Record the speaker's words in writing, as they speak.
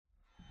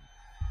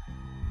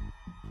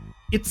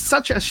It's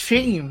such a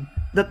shame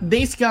that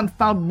Days Gone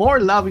found more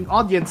loving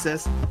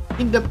audiences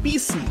in the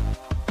PC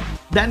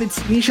than its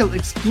initial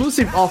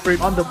exclusive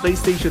offering on the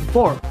PlayStation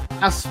 4,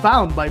 as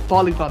found by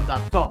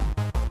Polygon.com.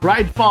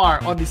 Ride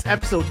far on this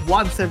episode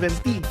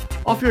 117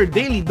 of your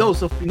daily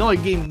dose of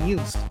Pinoy gaming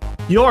news.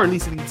 You're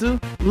listening to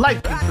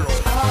Light Control.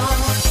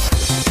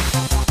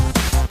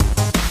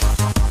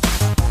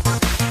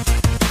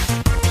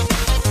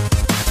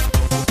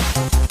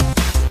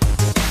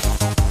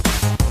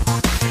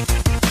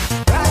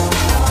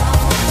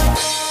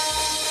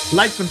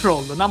 Light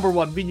Control, the number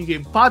one video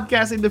game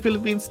podcast in the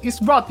Philippines, is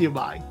brought to you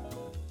by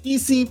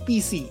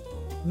EasyPC.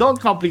 Don't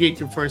complicate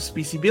your first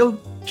PC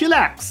build,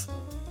 chillax.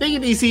 Take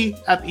it easy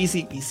at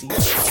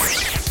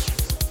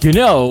EasyPC. You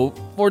know,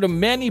 for the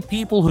many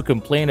people who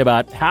complain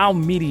about how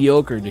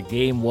mediocre the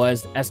game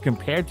was as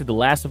compared to The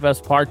Last of Us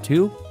Part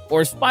 2,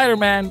 or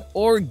Spider-Man,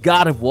 or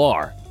God of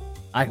War,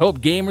 I hope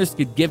gamers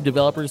could give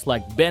developers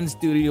like Bend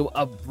Studio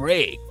a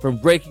break from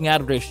breaking out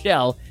of their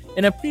shell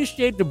and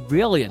appreciate the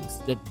brilliance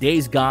that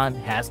Days Gone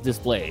has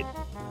displayed.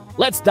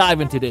 Let's dive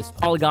into this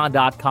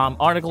Polygon.com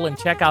article and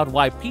check out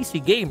why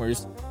PC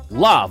gamers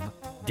love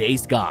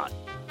Days Gone.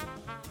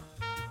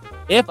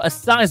 If a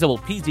sizable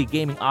PC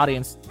gaming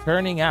audience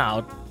turning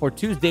out for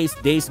Tuesday's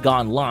Days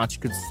Gone launch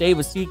could save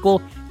a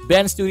sequel,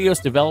 Bend Studios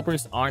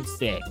developers aren't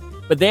saying.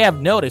 But they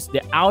have noticed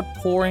the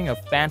outpouring of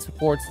fan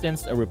support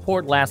since a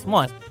report last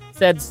month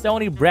said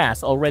Sony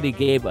brass already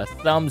gave a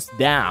thumbs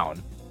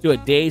down to a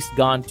Days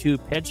Gone 2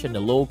 pitch, and the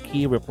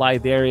low-key reply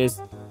there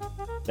is,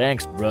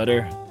 "Thanks,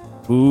 brother.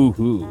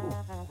 Boo-hoo."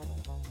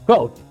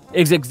 Quote,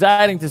 "It's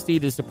exciting to see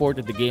the support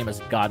that the game has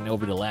gotten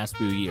over the last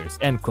few years,"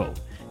 end quote.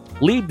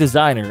 Lead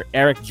designer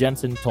Eric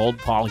Jensen told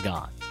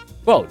Polygon.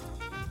 Quote,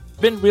 "It's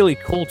been really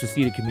cool to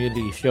see the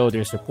community show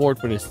their support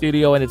for the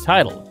studio and its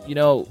title. You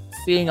know,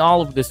 seeing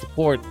all of the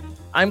support,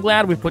 I'm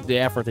glad we put the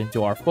effort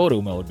into our photo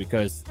mode,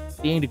 because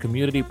seeing the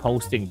community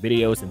posting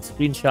videos and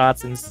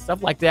screenshots and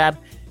stuff like that,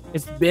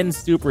 it's been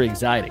super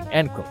exciting,"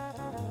 end quote.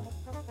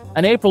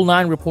 An April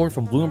 9 report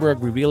from Bloomberg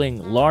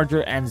revealing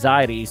larger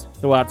anxieties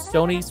throughout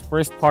Sony's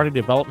first-party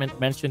development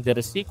mentioned that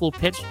a sequel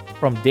pitch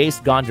from Days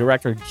Gone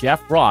director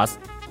Jeff Ross,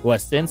 who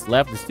has since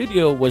left the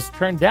studio, was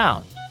turned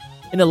down.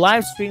 In a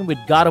live stream with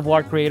God of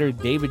War creator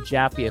David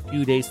Jaffe a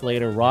few days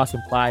later, Ross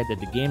implied that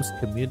the game's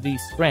community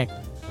strength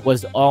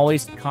was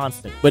always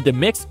constant, but the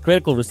mixed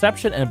critical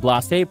reception and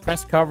blasé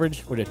press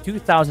coverage for the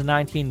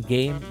 2019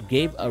 game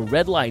gave a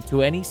red light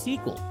to any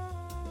sequel.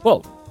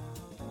 Quote,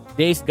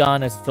 "Days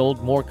Gone has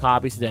sold more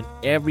copies than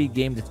every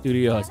game the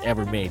studio has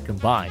ever made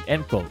combined,"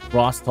 end quote,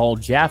 Ross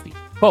told Jaffe.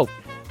 Quote,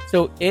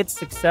 "So it's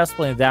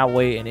successful in that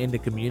way and in the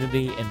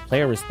community and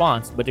player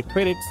response, but the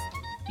critics,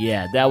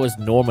 yeah, that was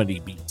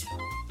Normandy beat,"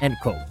 end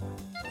quote.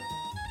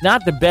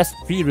 Not the best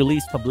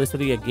pre-release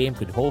publicity a game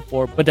could hope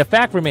for, but the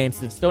fact remains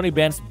that Sony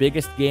Bend's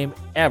biggest game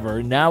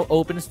ever now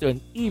opens to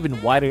an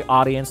even wider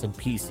audience on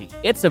PC.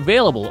 It's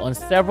available on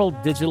several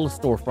digital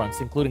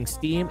storefronts, including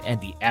Steam and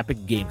the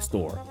Epic Game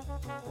Store.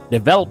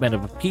 Development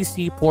of a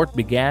PC port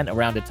began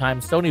around the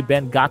time Sony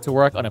Bend got to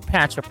work on a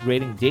patch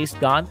upgrading Days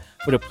Gone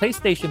for the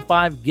PlayStation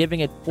 5, giving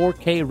it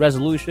 4K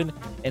resolution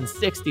and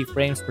 60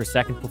 frames per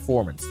second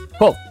performance.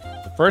 Quote,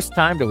 "The first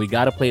time that we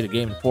got to play the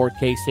game in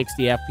 4K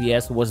 60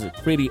 FPS was a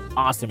pretty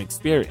awesome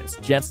experience,"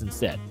 Jensen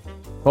said.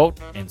 Quote,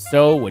 "And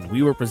so when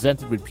we were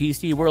presented with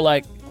PC, we're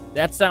like,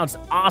 that sounds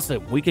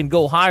awesome. We can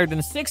go higher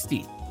than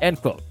 60,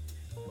 end quote.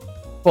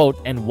 Quote,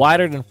 "And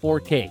wider than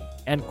 4K,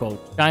 end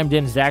quote," chimed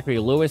in Zachary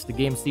Lewis, the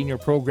game's senior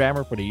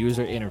programmer for the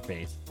user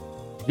interface.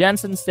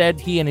 Jensen said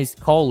he and his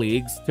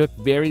colleagues took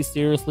very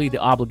seriously the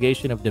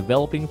obligation of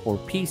developing for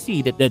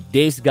PC, that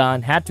Days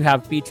Gone had to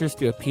have features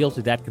to appeal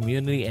to that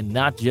community and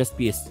not just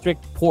be a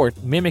strict port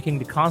mimicking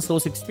the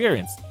console's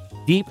experience,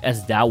 deep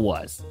as that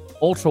was.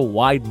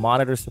 Ultra-wide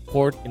monitor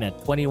support in a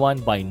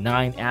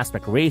 21:9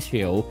 aspect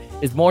ratio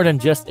is more than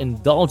just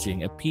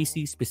indulging a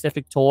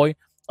PC-specific toy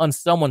on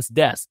someone's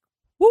desk.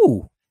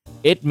 Woo!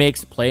 It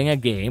makes playing a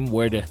game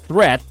where the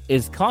threat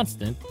is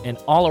constant and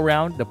all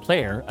around the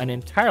player an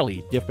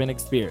entirely different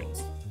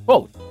experience.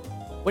 Quote,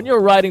 "When you're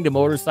riding the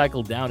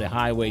motorcycle down the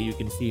highway, you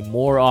can see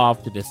more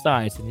off to the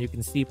sides and you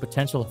can see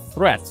potential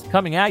threats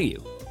coming at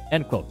you,"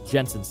 end quote,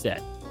 Jensen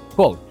said.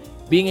 Quote,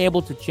 "Being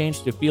able to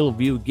change the field of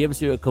view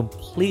gives you a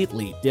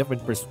completely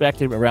different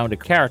perspective around the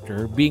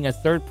character. Being a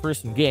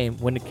third-person game,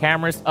 when the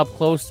camera's up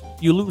close,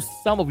 you lose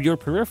some of your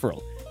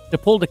peripheral. To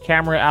pull the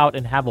camera out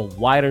and have a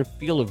wider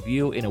field of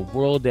view in a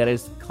world that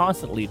is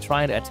constantly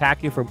trying to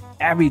attack you from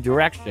every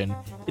direction,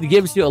 it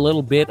gives you a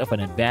little bit of an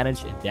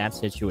advantage in that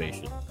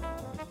situation."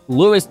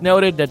 Lewis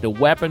noted that the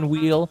weapon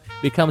wheel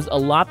becomes a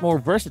lot more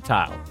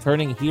versatile,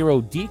 turning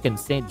hero Deacon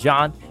St.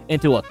 John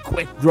into a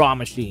quick draw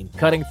machine,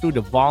 cutting through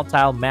the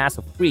volatile mass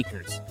of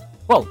freakers.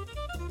 Quote,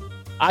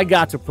 "I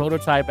got to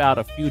prototype out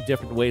a few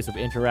different ways of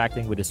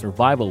interacting with the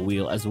survival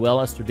wheel, as well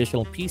as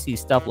traditional PC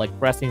stuff like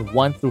pressing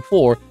 1 through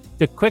 4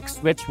 to quick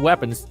switch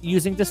weapons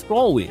using the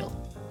scroll wheel.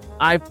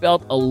 I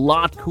felt a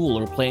lot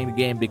cooler playing the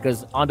game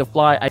because on the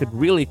fly I could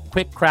really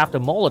quick craft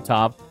a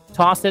Molotov,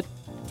 toss it,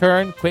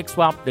 turn, quick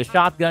swap the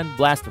shotgun,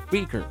 blast the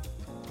freaker."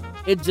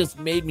 it just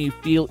made me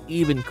feel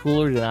even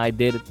cooler than I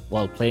did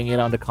while playing it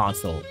on the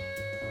console.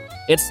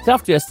 It's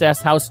tough to assess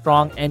how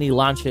strong any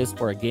launch is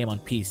for a game on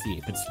PC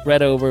if it's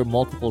spread over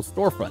multiple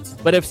storefronts.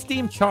 But if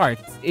Steam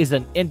charts is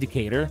an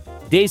indicator,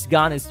 Days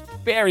Gone is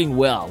faring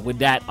well with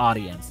that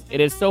audience. It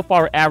is so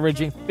far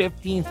averaging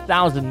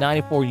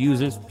 15,094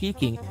 users,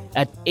 peaking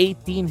at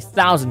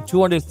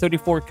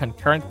 18,234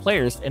 concurrent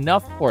players,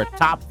 enough for a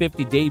top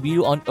 50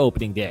 debut on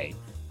opening day.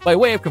 By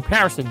way of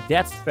comparison,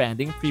 Death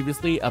Stranding,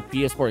 previously a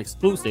PS4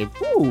 exclusive,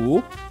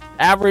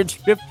 averaged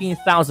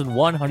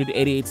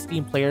 15,188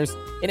 Steam players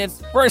in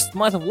its first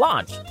month of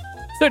launch,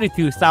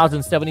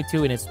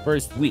 32,072 in its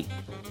first week.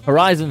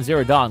 Horizon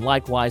Zero Dawn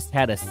likewise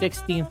had a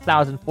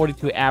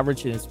 16,042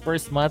 average in its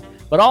first month,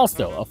 but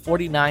also a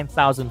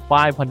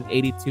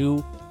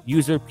 49,582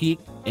 user peak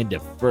in the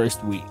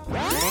first week.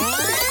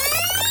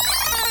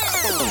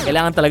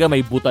 Kailangan talaga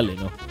may butal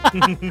no?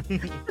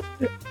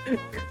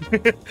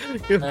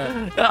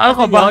 Ano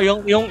ka ba?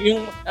 Yung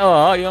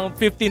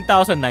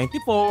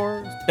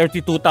 15,094,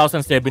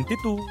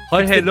 32,072.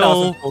 Hoy,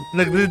 hello.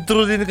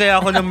 Nag-true din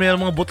kaya ako na may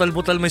mga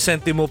butal-butal may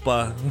sentimo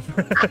pa.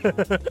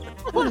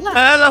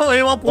 Alam mo,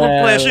 yung mga puro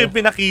presyo yung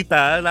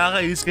pinakita.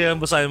 Nakakainis kaya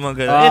basahin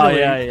mga gano'n.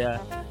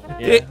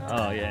 Anyway.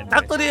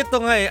 Actually,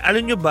 ito nga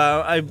alam nyo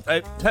ba,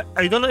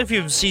 I don't know if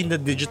you've seen the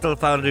Digital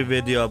Foundry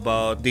video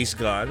about Days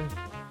Gone.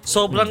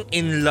 Sobrang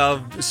in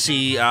love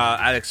si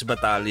Alex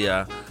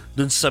Batalha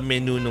dun sa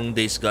menu nung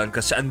Days Gone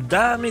kasi ang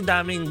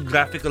dami-daming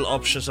graphical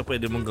options na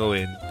pwede mong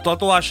gawin.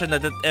 Tuwa siya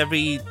na that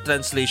every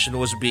translation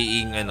was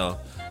being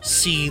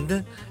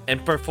seen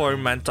and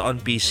performant on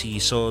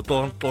PC. So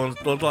tuwa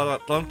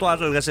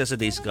talaga siya sa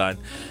Days Gone.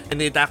 And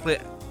it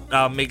actually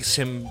begs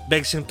him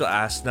to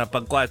ask na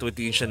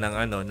pagka-tweeting siya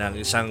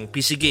ng isang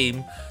PC game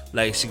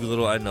like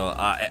siguro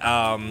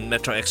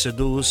Metro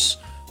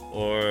Exodus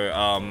or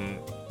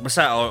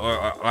basta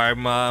or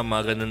Arma,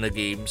 mga ganun na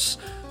games.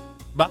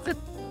 Bakit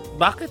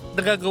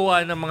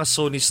nagagawa ng mga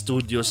Sony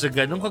Studios na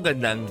ganun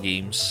kagandang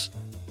games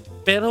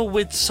pero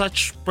with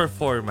such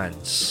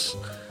performance?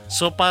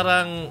 So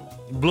parang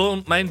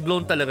mind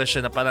blown talaga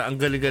siya na parang ang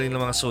galing-galing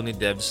ng mga Sony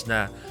devs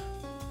na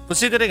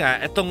considering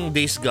etong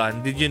Days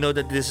Gone, did you know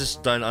that this is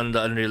done on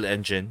the Unreal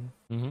Engine?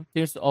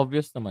 Seems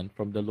obvious naman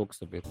from the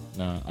looks of it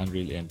na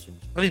Unreal Engine.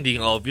 Hindi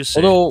obvious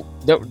Although,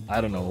 I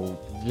don't know,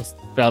 just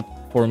felt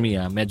for me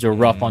medyo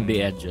rough on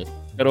the edges.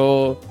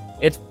 Pero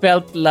it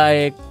felt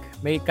like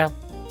may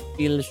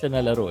ka-feel siya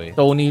na laro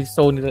Sony,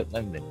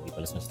 hindi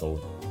pala sa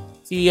Sony.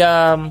 Si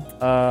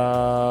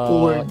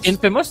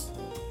Infamous?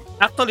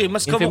 Actually,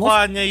 mas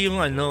kamukha niya yung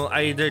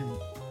either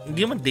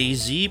hindi man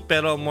DayZ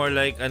pero more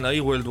like yung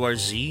World War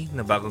Z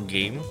na bagong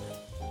game.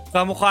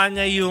 Kamukha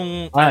niya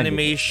yung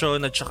animation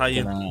at saka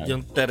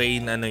yung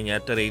terrain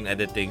terrain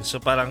editing.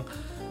 So parang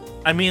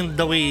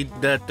the way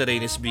the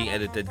terrain is being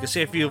edited.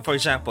 Kasi for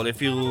example,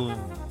 if you've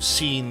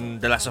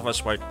seen The Last of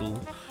Us Part 2,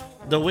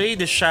 the way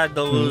the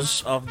shadows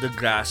of the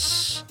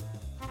grass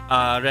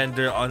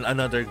render on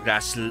another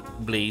grass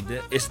blade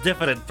is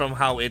different from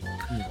how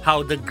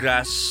the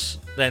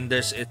grass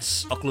renders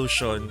its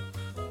occlusion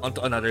onto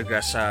another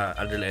grass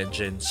Unreal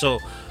Engine. So,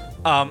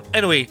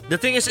 anyway, the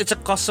thing is, it's a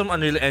custom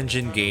Unreal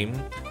Engine game.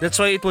 That's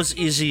why it was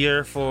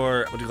easier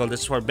for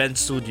Bend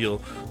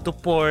Studio to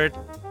port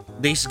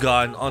Days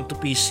Gone onto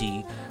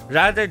PC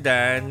rather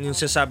than yung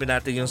sinasabi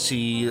natin yung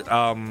si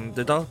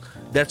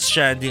Death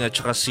Stranding at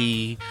saka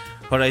si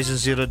Horizon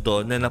Zero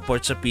Dawn na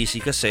na-port sa PC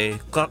kasi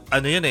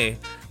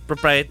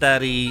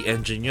proprietary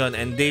engine yun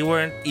and they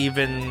weren't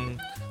even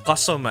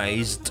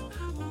customized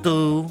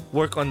to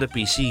work on the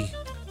PC.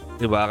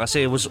 Diba?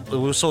 Kasi it was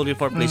solely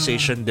for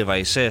PlayStation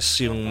devices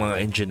yung mga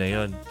engine na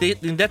yun.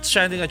 Yung Death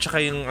Stranding at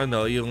saka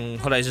yung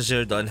Horizon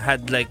Zero Dawn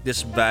had like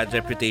this bad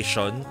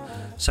reputation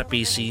sa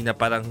PC na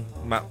parang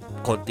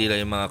konti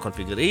lang yung mga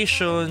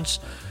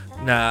configurations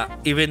na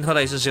even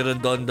Horizon Zero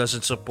Dawn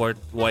doesn't support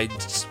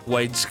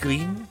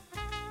widescreen,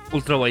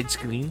 ultra wide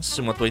screens,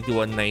 yung mga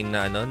 21:9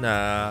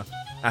 na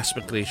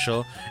aspect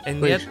ratio,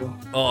 and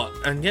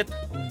yet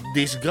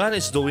Days Gone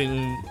is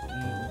doing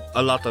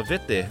a lot of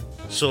it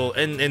So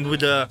and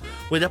with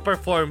the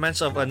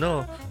performance of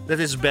that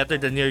is better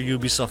than your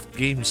Ubisoft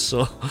games.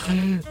 So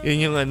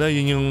yun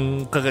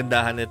yung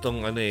kagandahan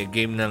nitong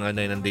game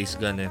ng Days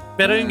Gone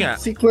Pero yun nga,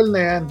 sequel na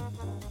yan.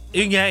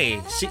 Yun nga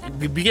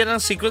bigyan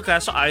ng sequel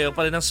kaso ayaw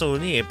pa rin ng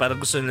Sony Parang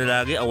gusto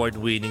nila lagi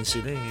award-winning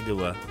sila di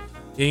ba?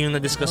 Yun yung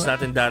na-discuss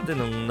natin dati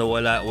nung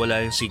wala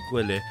yung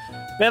sequel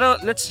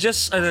Pero let's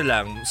just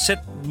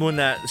sit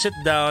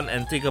down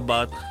and think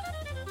about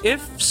if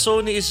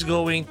Sony is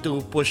going to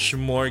push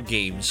more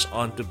games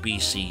onto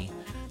PC,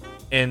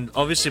 and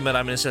obviously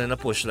marami na sila na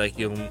push like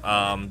yung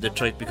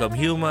Detroit Become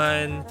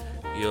Human,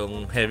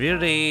 yung Heavy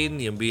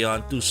Rain, yung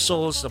Beyond Two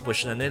Souls na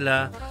push na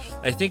nila.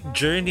 I think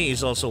Journey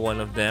is also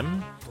one of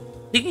them.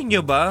 Tingin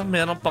nyo ba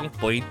meron pang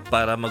point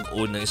para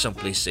mag-own ng isang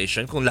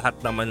PlayStation kung lahat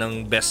naman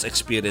ng best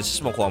experiences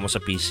makuha mo sa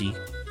PC?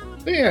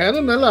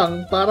 Na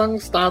lang, parang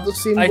status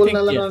symbol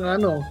na lang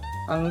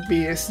ang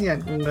PS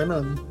niyan kung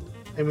ganun.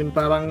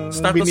 Parang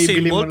status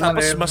binibili symbol mo na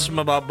tapos mas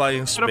mababa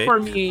yung spec. Pero for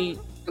me,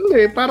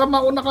 hindi, para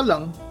mauna ka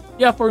lang.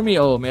 Yeah, for me,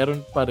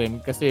 meron pa rin.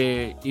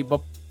 Kasi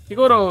iba,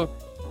 siguro,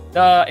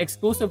 the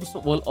exclusives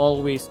will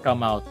always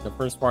come out. The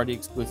first party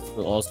exclusives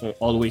will also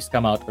always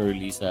come out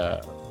early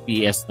sa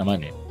PS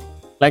naman eh.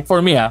 Like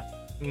for me,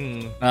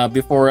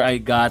 before I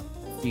got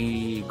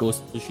the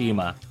Ghost of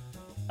Tsushima,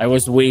 I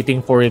was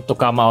waiting for it to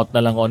come out na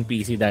lang on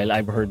PC dahil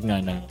I've heard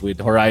nga na with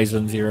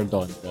Horizon Zero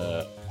Dawn,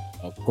 the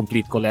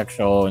complete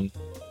collection,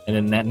 and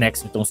then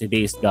next itong si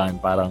Days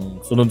Gone, parang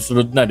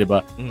sunod-sunod na, di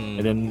ba?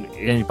 And then,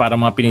 yan,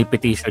 parang mga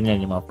pinipetition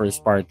yan, yung mga first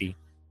party,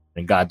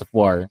 and God of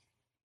War.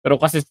 Pero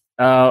kasi,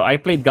 I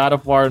played God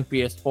of War on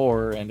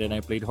PS4, and then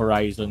I played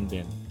Horizon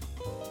din.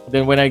 And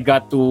then when I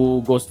got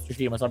to Ghost of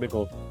Tsushima, sabi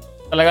ko,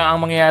 talaga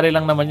ang mangyayari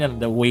lang naman yan,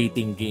 the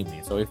waiting game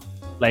eh. So if,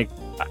 like,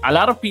 a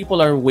lot of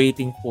people are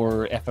waiting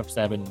for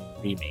FF7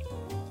 remake.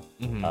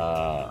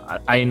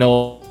 I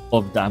know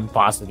I'm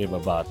positive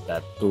about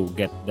that, to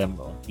get them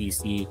on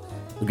PC,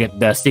 to get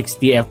the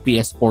 60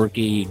 FPS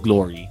 4K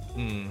glory.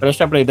 Pero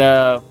syempre,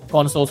 the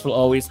consoles will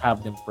always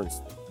have them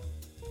first.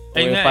 So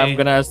if I'm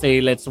gonna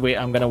say, let's wait,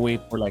 I'm gonna wait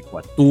for like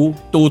what,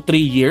 2-3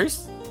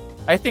 years?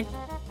 I think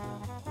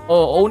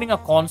owning a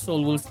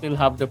console will still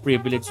have the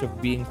privilege of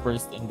being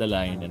first in the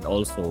line, and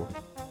also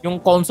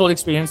yung console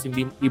experience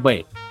hindi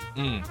iba eh.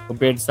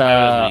 Compared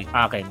sa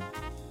akin.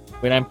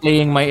 When I'm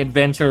playing my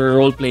adventure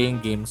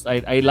role-playing games,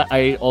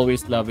 I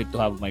always love it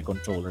to have my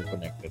controller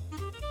connected.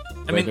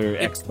 Whether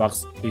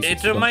Xbox,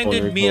 it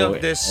reminded me of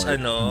this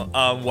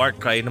war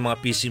cry ng mga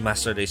PC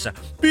Master Race na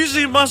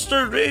PC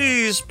Master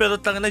Race, pero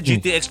tanga na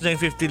GTX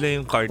 950 lang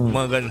yung card,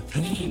 mga ganun.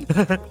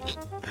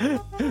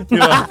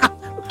 Diba?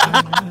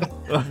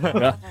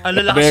 Ang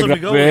lalakas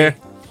sumigaw eh.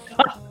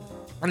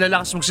 Ang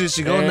lalakas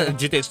magsisigaw na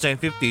GTX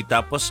 950,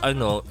 tapos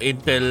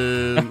Intel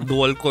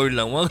dual core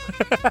lang.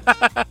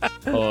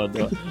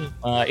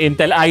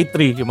 Intel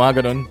i3, yung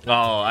mga ganun.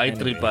 Oo,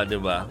 i3 pa,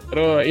 diba?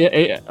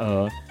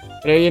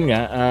 Pero yun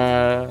nga,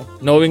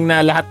 knowing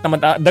na lahat naman,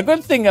 the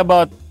good thing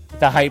about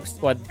the Hype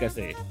Squad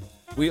kasi,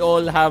 we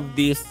all have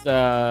this,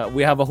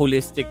 we have a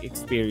holistic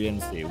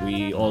experience eh.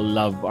 We all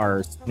love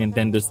our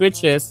Nintendo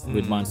Switches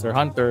with Monster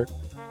Hunter,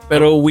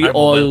 pero we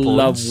all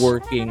love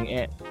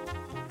working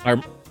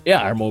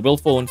our mobile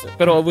phones.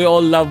 Pero we all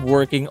love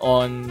working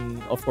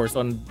on, of course,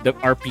 on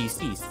our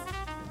PCs.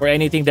 For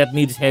anything that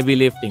needs heavy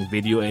lifting,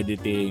 video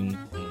editing,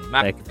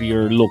 like if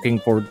you're looking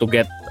to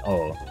get,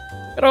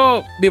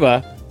 Pero, di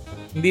ba,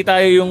 hindi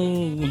tayo yung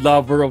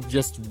lover of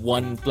just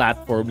one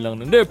platform lang.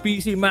 Hindi,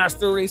 PC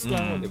Master Race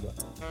lang, di ba?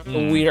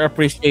 So we are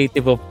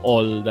appreciative of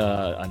all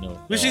the,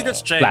 we see the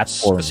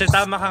strengths. Platforms. Kasi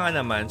tama ka nga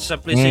naman, sa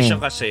PlayStation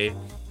kasi,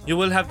 you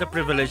will have the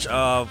privilege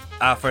of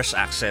first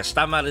access.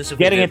 Tama rin sa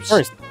getting it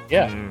first.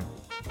 Yeah.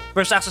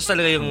 First access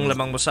talaga yung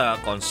lamang mo sa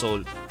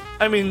console.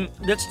 I mean,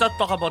 let's not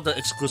talk about the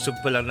exclusive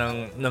pala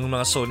ng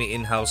mga Sony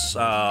in-house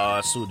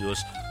studios.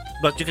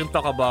 But you can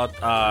talk about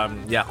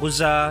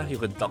Yakuza, you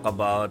can talk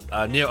about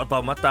Nier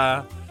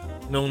Automata,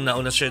 nung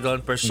nauna siya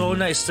doon.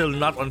 Persona is still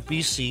not on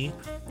PC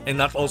and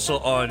not also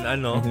on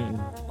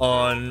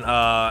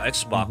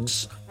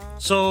Xbox.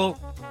 So,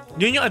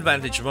 yun yung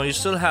advantage mo. You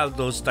still have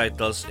those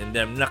titles in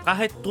them na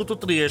kahit 2 to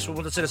 3 years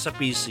pumunta sila sa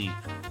PC.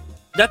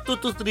 That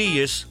 2 to 3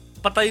 years,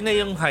 patay na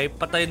yung hype,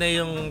 patay na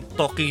yung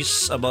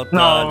talkies about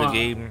the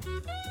game.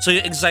 So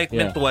yung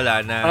excitement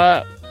wala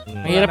na.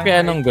 Mahirap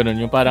kaya nung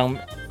ganun, yung parang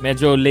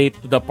medyo late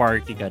to the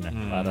party ka na.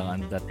 Parang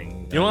ang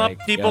dating. Yung mga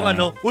tipong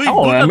uy,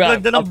 ang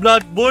ganda ng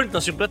Bloodborne,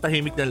 tapos siyempre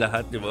tahimik na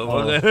lahat, di ba?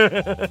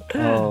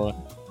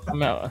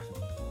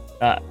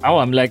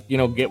 I'm like,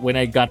 when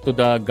I got to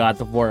the God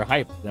of War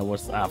hype, that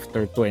was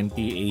after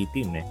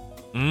 2018 eh.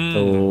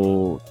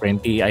 So,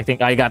 I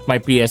think I got my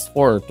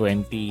PS4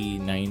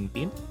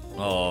 2019.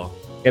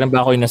 Kailan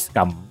ba ako yung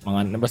na-scam?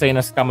 Basta yung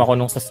na-scam ako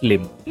nung sa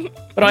Slim.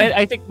 Pero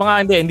I think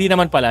hindi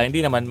naman,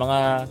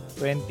 mga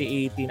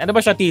 2018. Ano ba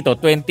siya, Tito?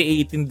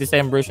 2018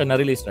 December siya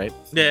na-release, right?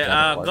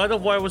 Yeah, God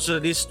of War was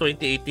released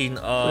 2018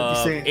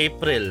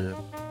 April.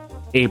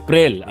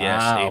 April?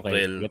 Yes, okay.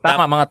 April.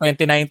 Tama, mga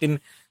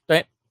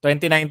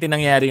 2019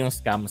 nangyari yung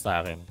scam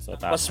sa akin. So,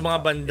 tapos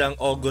mga bandang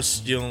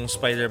August yung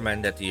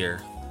Spider-Man that year.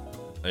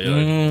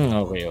 Ayun.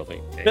 Okay.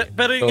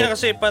 Pero yun nga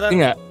kasi parang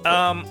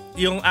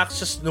yung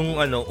access nung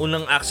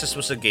unang access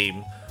mo sa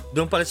game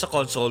doon pa rin sa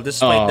console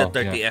despite the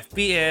 30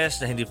 FPS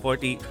na hindi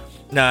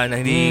 40 na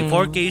hindi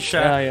 4K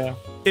siya.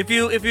 If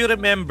you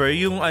remember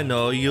yung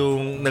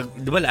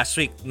di ba last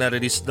week na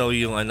release daw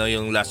yung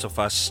yung Last of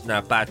Us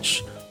na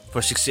patch for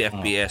 60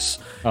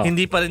 FPS.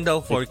 Hindi pa rin daw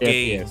 4K.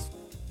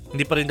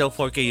 Hindi pa rin daw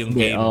 4K yung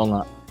game. Oo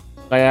nga.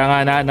 Kaya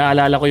nga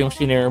naalala ko yung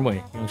shinare mo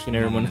eh. Yung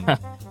shinare mo na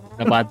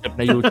bad trip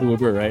na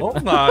YouTuber, right? Oo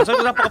nga. So,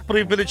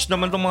 napaka-privileged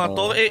naman itong mga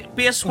to.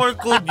 PS4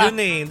 code yun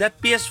eh. That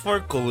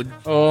PS4 code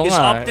is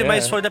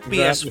optimized for the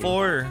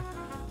PS4.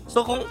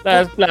 So, kung...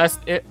 Plus,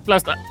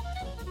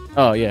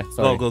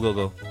 sorry.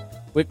 Go.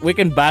 We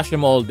can bash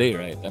him all day,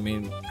 right? I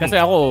mean,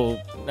 kasi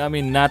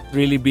not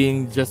really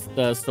being just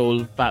a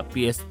sole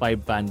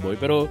PS5 fanboy,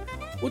 pero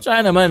pucha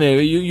naman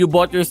eh. You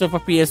bought yourself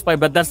a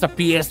PS5, but that's a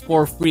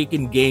PS4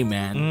 freaking game,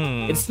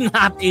 man. It's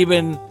not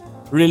even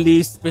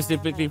released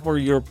specifically for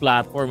your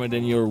platform and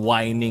then you're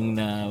whining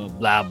na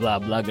blah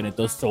blah blah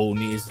ganito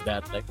Sony is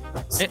that like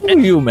screw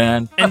you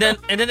man. And then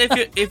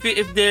if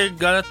they're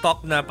gonna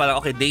talk na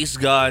parang okay, Days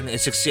Gone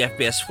is 60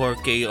 FPS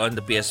 4K on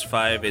the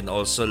PS5 and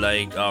also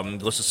like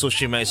Ghost of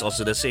Tsushima is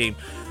also the same.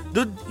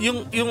 Dude,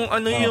 yung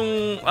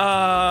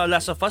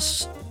Last of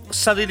Us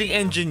sariling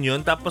engine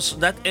yun, tapos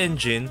that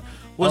engine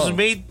was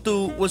made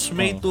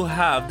to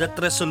have that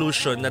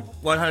resolution at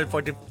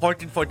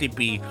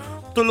 1440p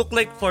to look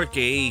like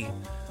 4K.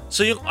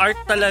 So yung art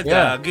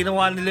talaga,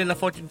 ginawa nila na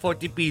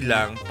 1440p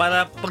lang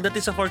para pagdating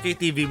sa 4K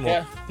TV mo,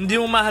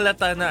 hindi mo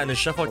mahalata na ano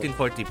siya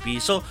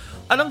 1440p. So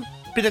anong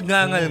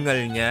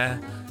pinagngangal-ngal niya?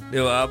 Di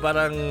ba?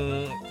 Parang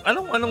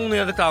anong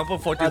nireklamo po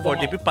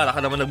 1440p para ka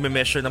naman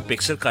nagme-measure ng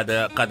pixel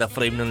kada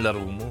frame ng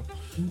laro mo.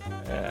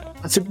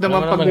 Asip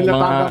naman pag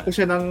nilatakan ko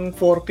siya ng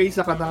 4K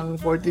saka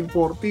ng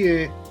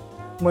 1440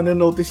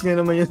 manonotice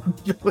niya naman yun.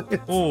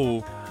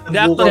 Oo. Hindi,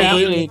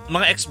 actually,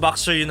 mga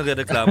Xboxer yung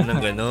nagreklamo ng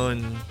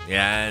ganun.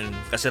 Yan.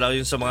 Kasi raw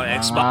yung sa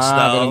mga Xbox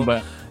daw,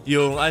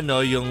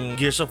 yung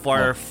Gears of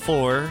War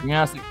 4,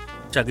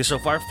 tsaka Gears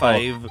of War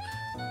 5,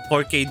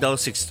 4K daw,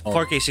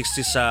 4K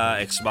 60 sa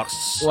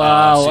Xbox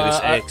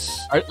Series X.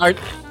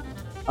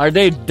 Are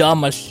they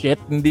dumb as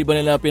shit? Hindi ba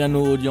nila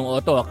pinanood yung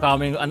auto?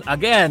 Coming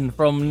again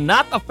from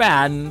not a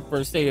fan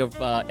per se of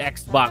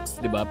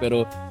Xbox, di ba?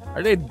 Pero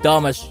are they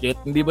dumb as shit?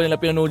 Hindi ba nila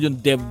pinanood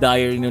yung dev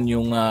diary nun,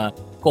 yung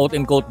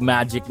quote-unquote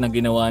magic na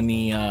ginawa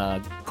ni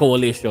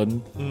Coalition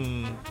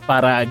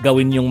para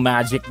gawin yung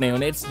magic na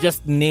yun? It's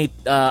just neat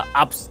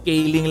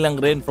upscaling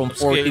lang rin from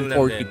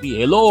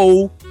 1440p.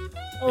 Hello?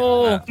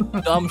 Oh,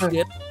 dumb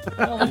shit.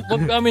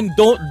 I mean,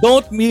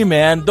 don't me,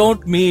 man.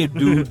 Don't me,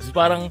 dudes.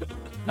 Parang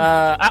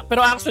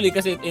pero actually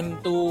kasi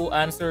to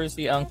answer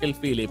si Uncle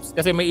Phillips,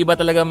 kasi may iba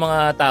talaga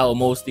mga tao,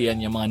 mostly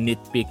yan yung mga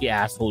nitpicky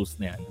assholes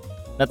na yan.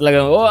 Na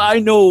talagang,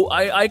 I know,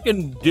 I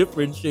can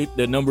differentiate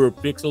the number of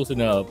pixels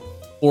in a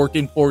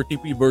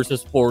 1440p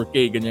versus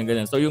 4K,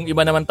 ganyan. So yung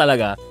iba naman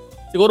talaga,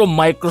 siguro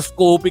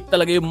microscopic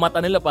talaga yung mata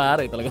nila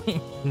pare. Talagang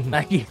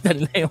nakikita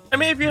nila yung I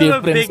mean, if you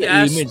have a big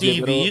ass image,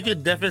 TV, pero you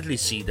could definitely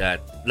see that.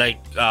 Like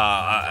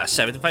a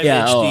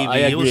 75-inch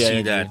TV, you will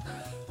see that.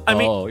 I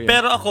mean,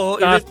 pero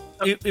ako,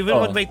 even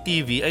with my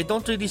TV, I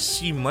don't really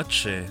see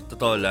much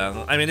Totoo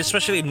lang. I mean,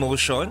 especially in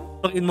motion.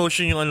 Pag in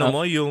motion yung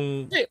mo,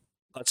 yung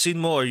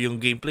cutscene mo or yung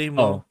gameplay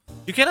mo,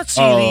 you cannot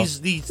see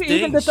these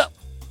things.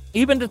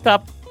 Even the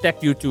top tech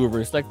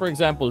YouTubers, like for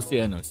example, si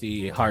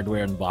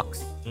Hardware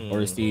Unbox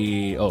or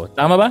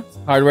tama ba?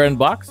 Hardware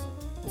Unbox?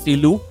 Si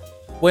Lou.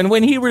 When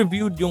he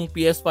reviewed yung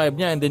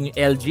PS5 niya and then yung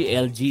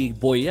LG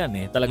boy yan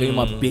Talaga yung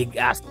mga big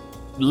ass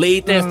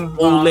latest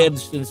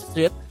OLEDs and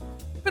shit.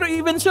 Pero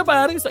even siya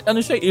pare,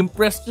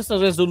 impressed siya sa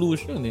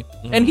resolution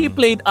And he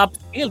played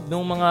upscaled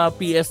ng mga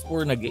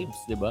PS4 na games,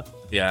 di ba?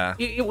 Yeah.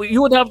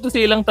 You would have to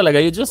say lang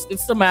talaga,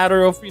 it's a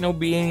matter of,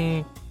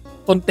 being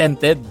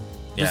contented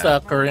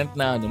sa current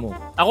na mo.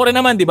 Ako rin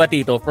naman, di ba,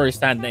 Tito, first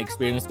hand na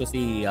experience ko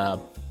si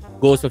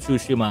Ghost of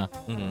Tsushima,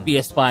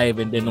 PS5,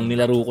 and then nung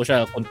nilaro ko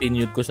siya,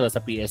 continued ko siya sa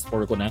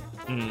PS4 ko na.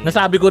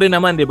 Nasabi ko rin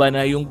naman, di ba,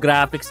 na yung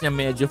graphics niya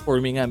medyo for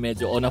me nga,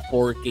 medyo on a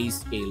 4K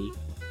scale.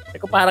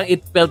 Eko parang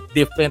it felt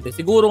different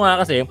Siguro nga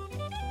kasi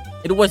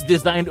it was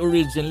designed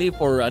originally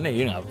for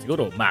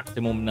siguro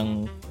maximum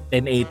ng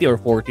 1080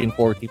 or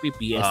 1440p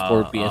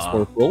PS4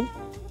 Pro.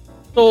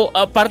 So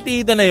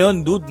partida na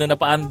yon dude na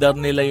napa-under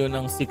nila yon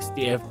ng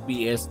 60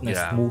 FPS na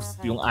smooth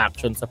yung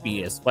action sa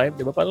PS5,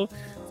 di ba?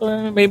 So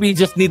maybe he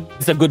just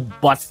needs a good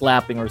butt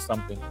slapping or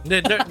something.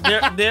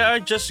 There are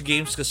just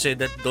games kasi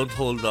that don't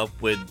hold up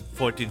with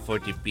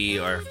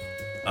 1440p or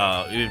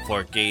even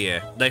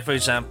 4K Like for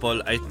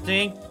example, I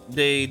think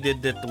they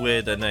did it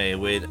with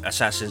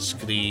Assassin's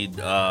Creed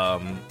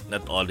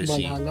not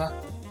Odyssey.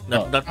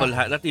 Not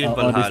even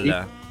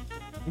Valhalla.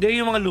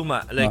 Hindi yung mga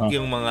luma, like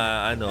yung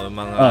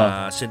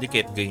mga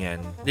Syndicate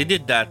ganyan. They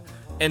did that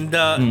and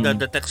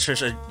the textures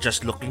are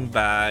just looking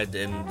bad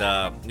and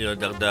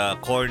the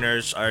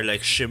corners are like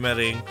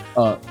shimmering.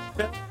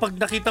 Pag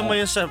nakita mo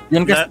yun sa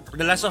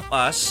The Last of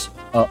Us,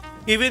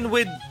 even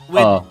with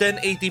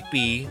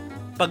 1080p,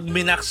 pag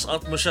minax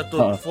out mo siya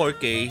to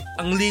 4K,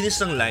 ang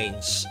linis ng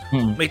lines.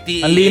 May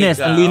TAA.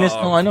 Ang linis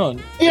ng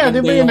Yeah,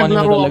 di ba yung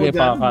naglaro ako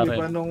dyan? Di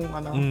ba nung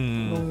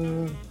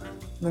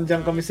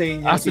nandiyan kami sa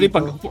inyo. Actually,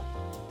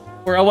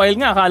 for a while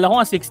nga, akala ko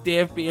nga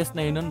 60 FPS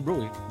na yun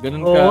bro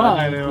Ganun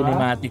ka,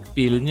 cinematic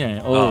feel niya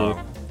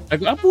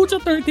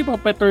pucha, 30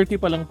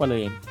 pa lang pala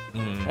yun.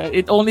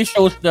 It only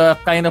shows the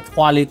kind of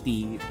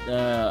quality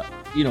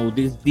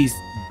these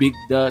big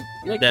the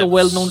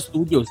well-known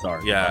studios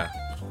are. Yeah.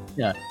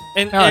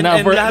 And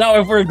now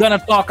if we're gonna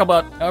talk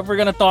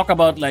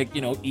about like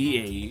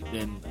EA,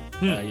 then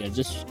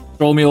just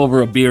throw me over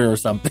a beer or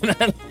something.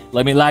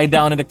 Let me lie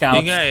down in the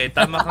couch.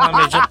 Tama ka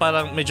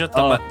nga, medyo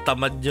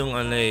tamad yung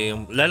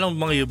lalong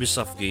mga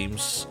Ubisoft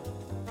games.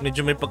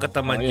 Medyo may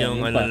pagkatamad yung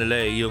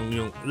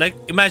yung like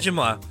imagine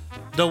mo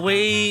the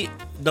way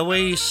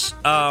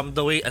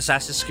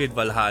Assassin's Creed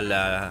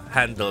Valhalla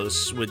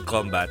handles with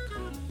combat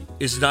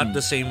is not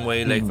the same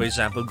way like for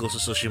example Ghost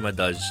of Tsushima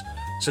does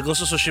Sa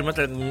Ghost of Tsushima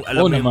talagang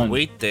alam mo yung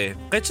weight eh.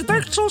 Kahit sa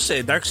Dark Souls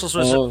Dark Souls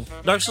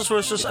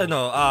versus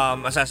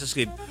Assassin's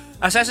Creed.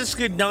 Assassin's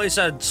Creed now is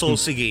a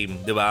Soulsy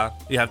game, di ba?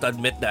 You have to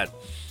admit that.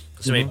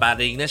 Kasi may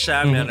parrying na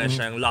siya, meron na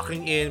siyang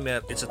locking in,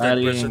 it's a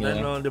third person,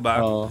 di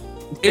ba?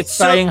 It's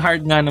trying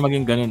hard nga na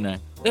maging ganun na.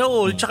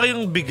 Tsaka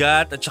yung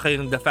bigat at tsaka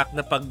yung the fact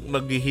na pag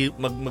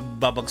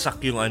magbabagsak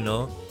yung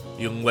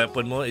yung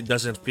weapon mo, it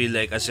doesn't feel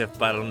like as if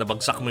parang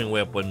nabagsak mo yung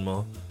weapon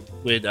mo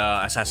with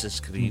Assassin's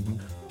Creed.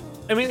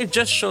 I mean, it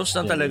just shows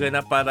na talaga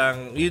na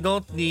parang you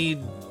don't need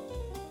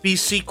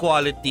PC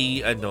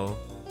quality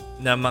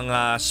na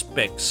mga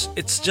specs.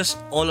 It's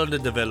just all on the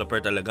developer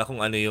talaga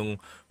kung ano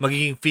yung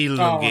magiging feel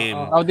ng game.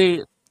 How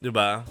they,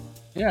 diba?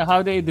 Yeah,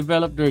 how they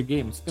develop their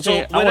games. So,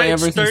 Kasi whether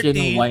ever it's 30, since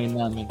yun wine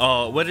namin.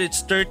 Whether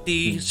it's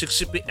 30,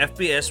 60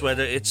 FPS,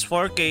 whether it's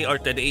 4K or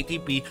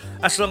 1080p,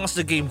 as long as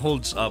the game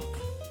holds up,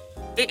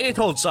 it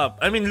holds up.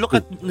 I mean, look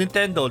at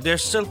Nintendo.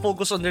 They're still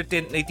focused on their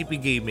 1080p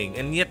gaming,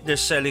 and yet they're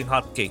selling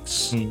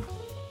hotcakes.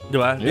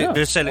 Diba? Yeah.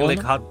 They're selling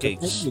like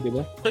hotcakes.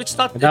 Diba? So it's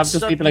not... You have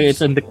to see talaga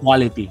it's on the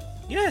quality.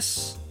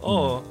 Yes.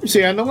 Oh. Si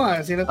by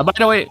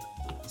the way,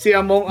 si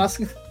Among Us.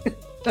 Si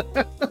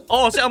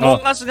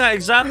Among Us nga,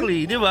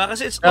 exactly. Diba?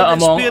 Kasi it's all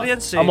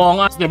experience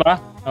Among Us, diba?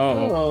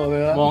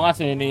 Diba? Among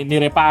Us,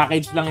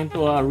 ni-repackage lang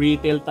into a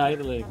retail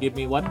title. Give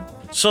me one.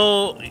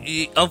 So,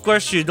 of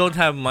course, you don't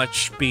have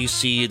much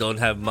PC, you don't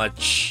have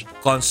much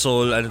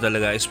console,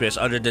 experience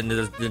other than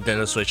the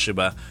Nintendo Switch,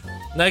 diba?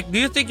 Like,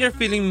 do you think you're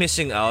feeling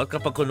missing out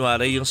kapag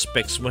kunwari yung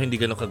specs mo hindi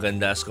ganun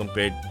kaganda as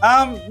compared?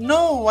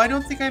 No, I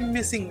don't think I'm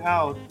missing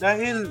out.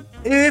 Dahil,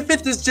 if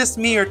it is just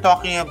me you're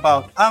talking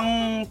about,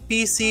 ang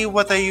PC,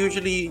 what I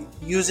usually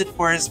use it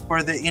for is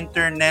for the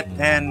internet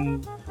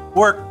and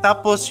work.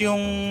 Tapos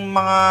yung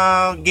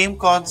mga game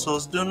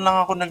consoles, doon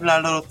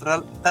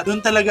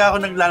talaga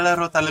ako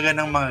naglalaro talaga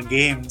ng mga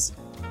games.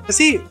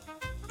 Kasi,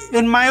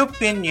 in my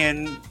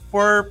opinion,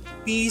 for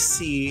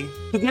PC,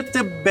 to get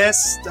the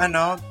best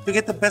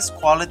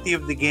quality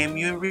of the game,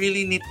 you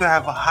really need to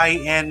have a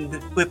high-end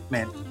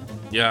equipment.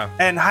 Yeah.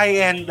 And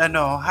high-end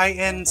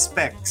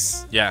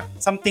specs. Yeah.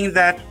 Something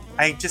that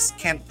I just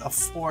can't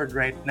afford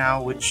right now,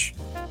 which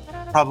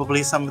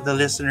probably some of the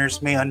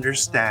listeners may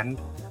understand.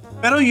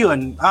 Pero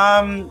yun,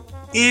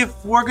 if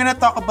we're gonna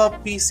talk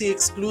about PC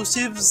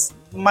exclusives,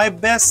 my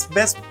best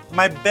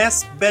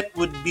bet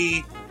would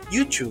be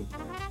YouTube.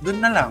 Doon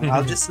na lang.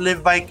 I'll just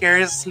live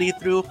vicariously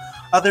through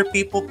other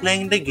people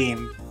playing the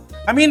game.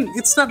 I mean,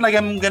 it's not like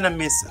I'm gonna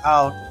miss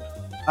out.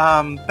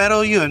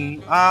 Pero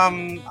yun,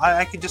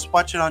 I could just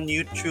watch it on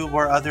YouTube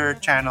or other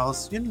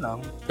channels. Yun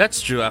lang.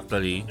 That's true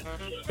actually.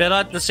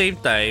 Pero at the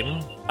same time,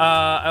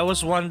 I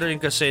was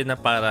wondering kasi na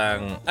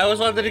parang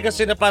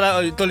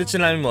tulad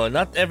sinabi mo,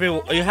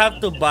 you have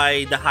to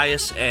buy the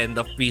highest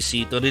end of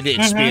PC to really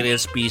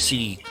experience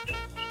PC.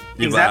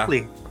 Diba?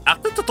 Exactly.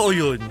 Actually, totoo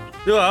yun.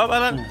 Diba?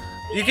 Parang,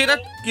 you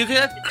cannot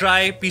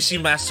cry PC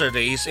Master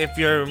Race if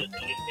your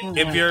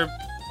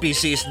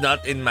PC is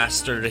not in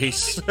Master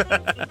Race.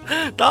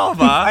 Tama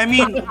ba? I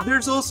mean,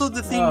 there's also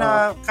the thing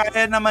na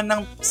kaya naman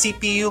ng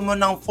CPU mo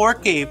ng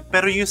 4K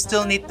pero you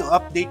still need to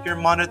update your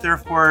monitor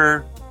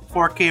for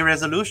 4K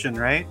resolution,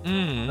 right?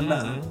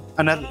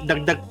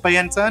 Dagdag pa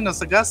yan sa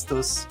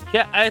gastos.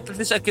 Yeah, at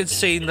least I can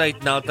say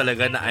right now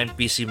talaga na I'm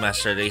PC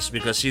Master Race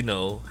because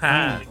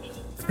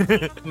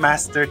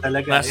Master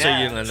talaga. Master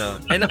yung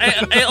And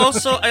I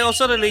also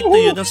relate to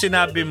you nung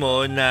sinabi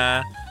mo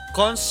na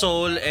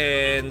console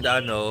and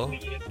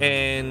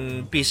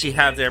PC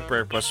have their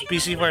purpose.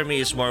 PC for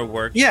me is more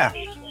work. Yeah.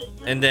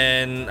 And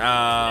then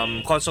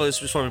console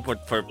is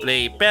for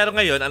play. Pero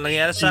ngayon, ang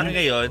nangyayari sa akin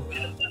ngayon,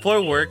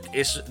 for work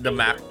is the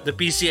Mac, the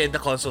PC and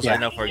the consoles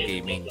are now for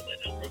gaming.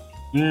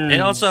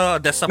 And also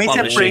desktop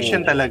publishing. May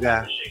separation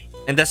talaga.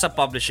 And desktop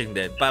publishing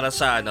din para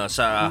sa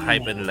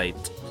Hype and Light.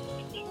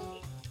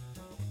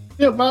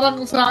 Yeah,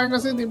 parang sa akin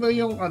kasi di ba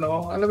yung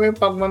alam mo yung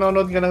pag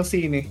manonood ka ng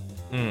sine,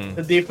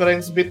 the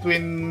difference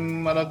between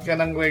manood ka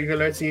ng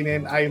regular sine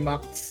and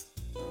IMAX.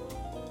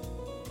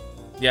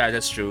 Yeah,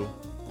 that's true.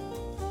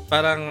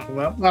 Parang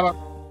diba? Parang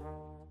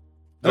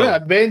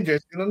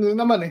Avengers, yun din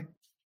naman eh.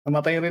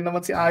 Namatay rin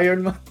naman si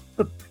Iron Man.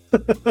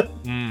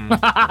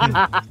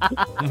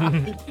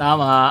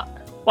 Tama.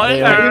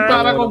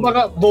 Parang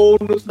kumbaga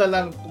bonus na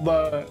lang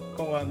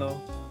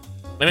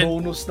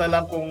bonus na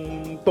lang kung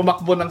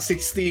tumakbo ng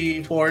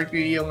 64K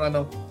yung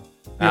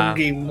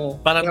game mo.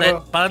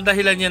 Parang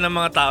dahilan niya ng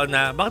mga tao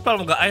na bakit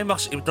parang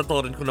mag-IMAX,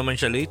 itutorin ko naman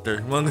siya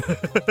later.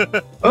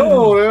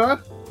 Oo, diba?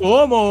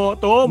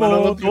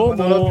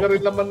 Manonood ka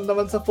rin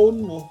naman sa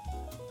phone mo.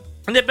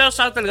 Hindi, pero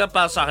sa akin,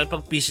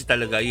 pag PC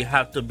talaga, you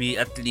have to be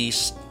at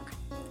least,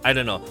 I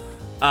don't know,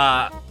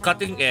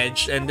 cutting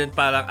edge, and then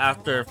parang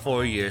after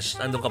 4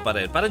 years, andun ka pa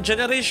rin. Parang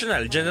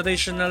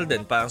generational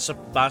din, parang sa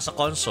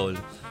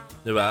console.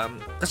 Diba?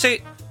 Kasi,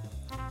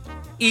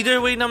 either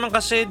way naman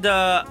kasi,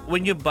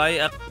 when you buy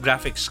a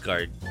graphics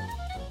card,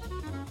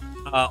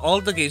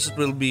 all the games that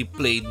will be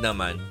played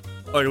naman,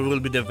 or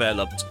will be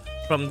developed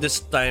from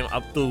this time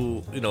up to,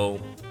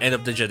 end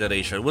of the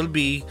generation, will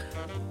be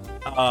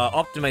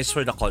optimized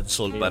for the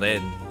console pa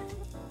rin.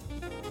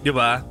 Di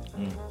ba?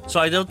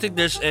 So I don't think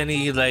there's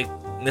any like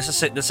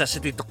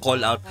necessity to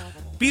call out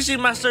PC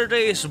Master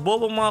Race,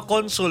 bobong mga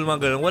console,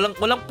 mga ganun.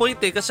 Walang point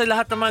kasi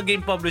lahat ng mga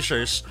game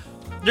publishers,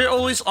 they're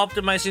always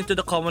optimizing to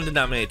the common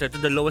denominator, to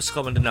the lowest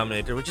common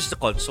denominator, which is the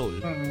console.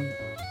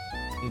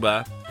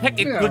 Diba? Heck,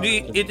 it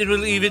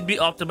will even be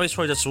optimized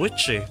for the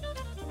Switch eh.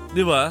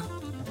 Diba?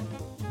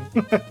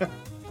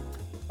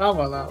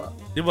 Tama.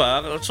 Diba?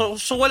 So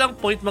walang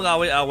point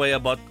mag-away-away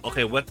about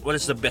okay, what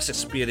is the best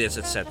experience,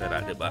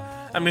 etc. Diba?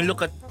 I mean,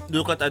 look at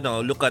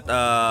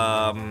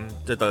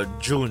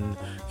June.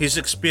 He's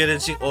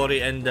experiencing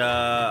Ori and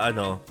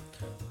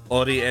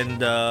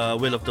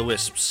Will of the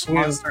Wisps.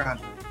 Monster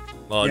Hunter.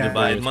 Oh, Yeah,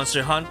 diba? right. And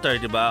Monster Hunter,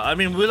 diba? I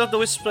mean, Will of the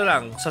Wisps pa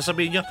lang.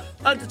 Sasabihin nyo,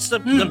 that's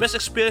the best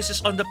experience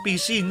is on the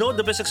PC. No,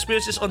 the best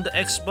experience is on the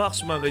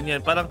Xbox, mga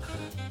ganyan. Parang,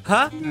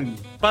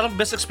 Parang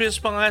best experience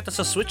pa nga ito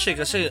sa Switch eh.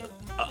 Kasi,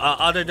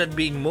 other than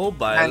being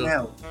mobile,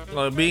 Handheld.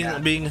 or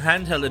being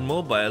handheld and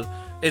mobile,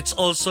 it's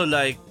also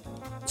like,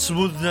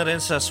 smooth na rin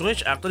sa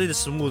Switch. Actually, the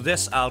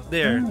smoothest out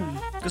there.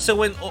 Kasi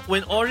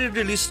when Ori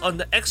released on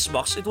the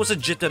Xbox, it was a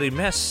jittery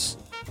mess.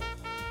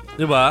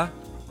 Diba?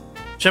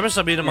 Siyempre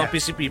sabihin ng mga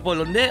PC people,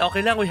 hindi,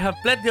 okay lang, we have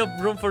plenty of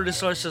room for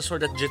resources for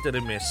that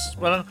jittery mess.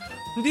 Parang,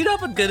 hindi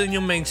dapat ganun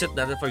yung mindset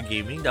natin for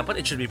gaming. Dapat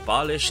it should be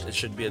polished, it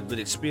should be a good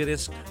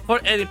experience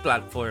for any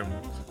platform.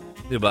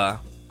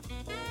 Diba?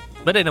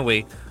 But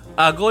anyway,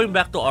 going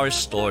back to our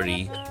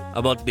story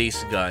about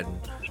Days Gone,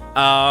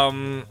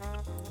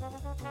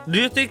 do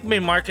you think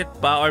may market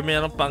pa or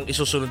mayroon pang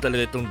isusunod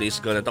talaga itong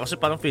Days Gone na to? Kasi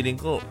parang feeling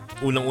ko,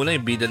 unang-una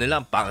yung bida nila,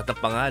 ang pangit na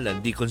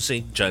pangalan, Deacon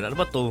St. John. Ano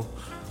ba to?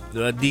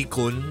 Diba?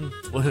 Deacon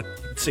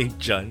St.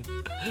 John.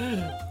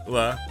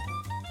 Diba?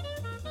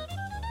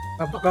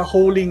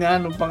 Napaka-holy nga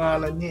nung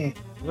pangalan niya eh.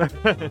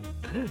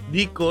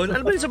 Deacon?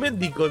 Ano ba yung sabihin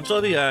Deacon?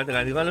 Sorry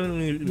hindi ko alam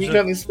yung...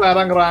 Deacon is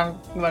parang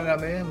rank lang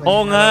ano yan.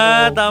 Oo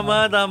nga,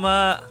 tama.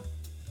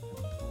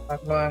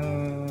 Parang...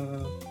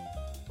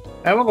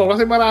 Ewan ko,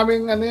 kasi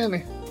maraming ano yan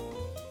eh.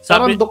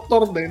 Parang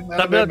doktor din.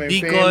 Sabi na,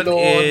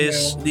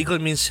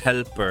 Deacon means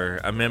helper,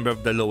 a member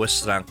of the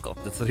lowest rank of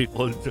the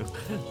threefold.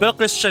 Pero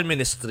Christian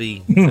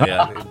ministry.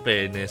 Kaya, in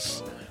fairness.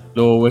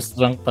 Lowest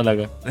rank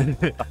talaga.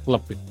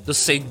 Taklap eh. To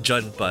St.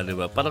 John pa, di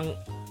ba? Parang,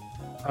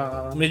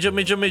 medyo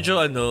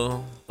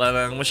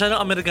parang masyadong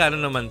Amerikano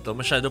naman to.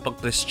 Masyado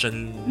pag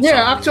Christian.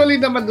 Yeah, actually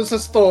naman doon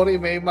sa story,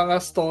 may mga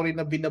story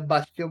na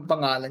binabash yung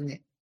pangalan niya.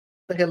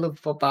 The hell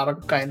of parang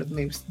kind of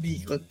names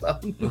Deacon.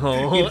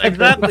 Oh,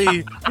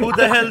 exactly. Who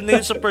the hell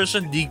names a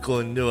person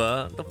Deacon, di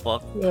ba? What the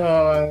fuck?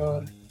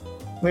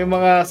 May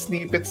mga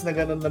snippets na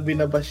gano'n na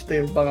binabash to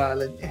yung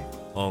pangalan niya.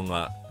 Oo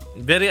nga.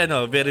 Very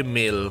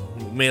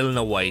male na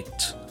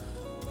white.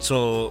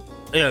 So,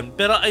 ayun.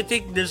 Pero I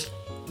think there's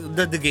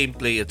the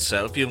gameplay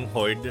itself, yung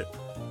horde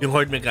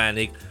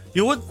mechanic.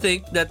 You would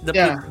think that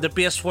the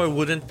PS4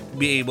 wouldn't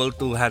be able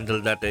to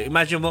handle that. Eh.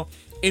 Imagine mo,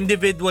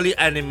 individually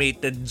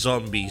animated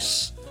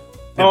zombies.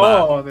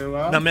 Diba? Oo,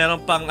 diba? Na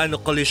meron pang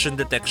collision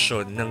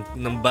detection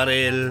ng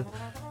baril,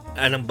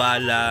 ng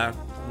bala,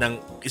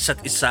 ng isa't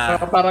isa.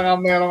 Parang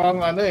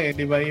meron kang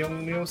diba?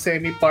 Yung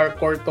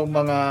semi-parkour tong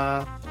mga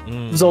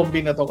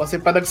zombie na to. Kasi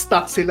pag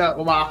nag-stuck sila,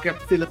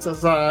 umaakyat sila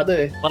sa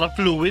Parang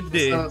fluid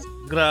eh.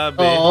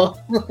 Grabe. Oo.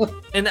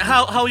 And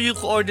how you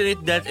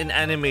coordinate that in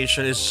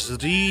animation is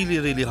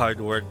really, really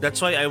hard work. That's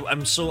why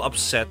I'm so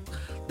upset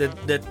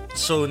that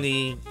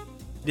Sony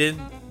didn't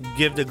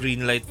give the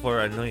green light for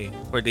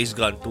Days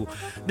Gone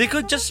 2. They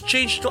could just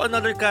change to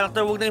another character.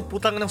 Huwag na yung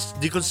putang ng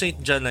Deacon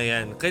St. John na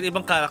yan. Kahit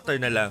ibang character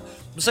na lang.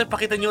 Basta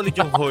pakita nyo ulit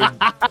yung Horde.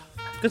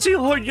 Kasi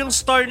yung Horde yung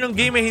star ng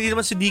game hindi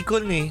naman si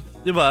Deacon eh.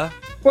 Di ba?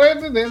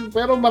 Pwede din,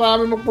 pero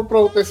marami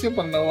magpo-protest yung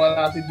pag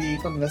nawala si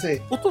Deacon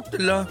kasi. Utot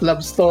nila.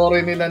 Love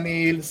story nila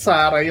ni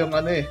Sarah yung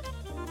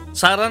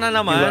Sarah na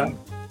naman.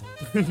 Diba?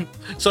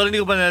 Sorry, hindi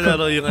ko pa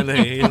nalalaro yung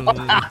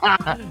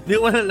hindi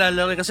ko pa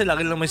nalalaro kasi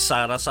lagi lang may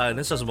Sarah sa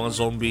mga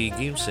zombie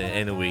games eh.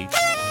 Anyway.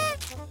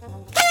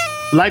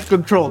 Light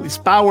Control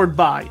is powered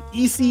by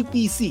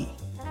ECPC,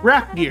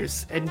 Rack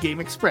Gears, and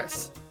Game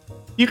Express.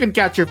 You can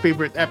catch your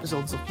favorite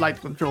episodes of Light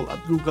Control at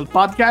Google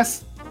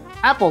Podcasts,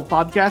 Apple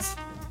Podcasts,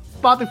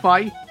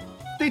 Spotify,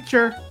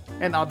 Stitcher,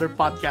 and other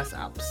podcast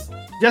apps.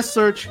 Just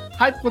search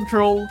Hype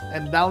Control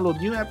and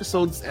download new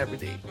episodes every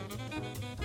day.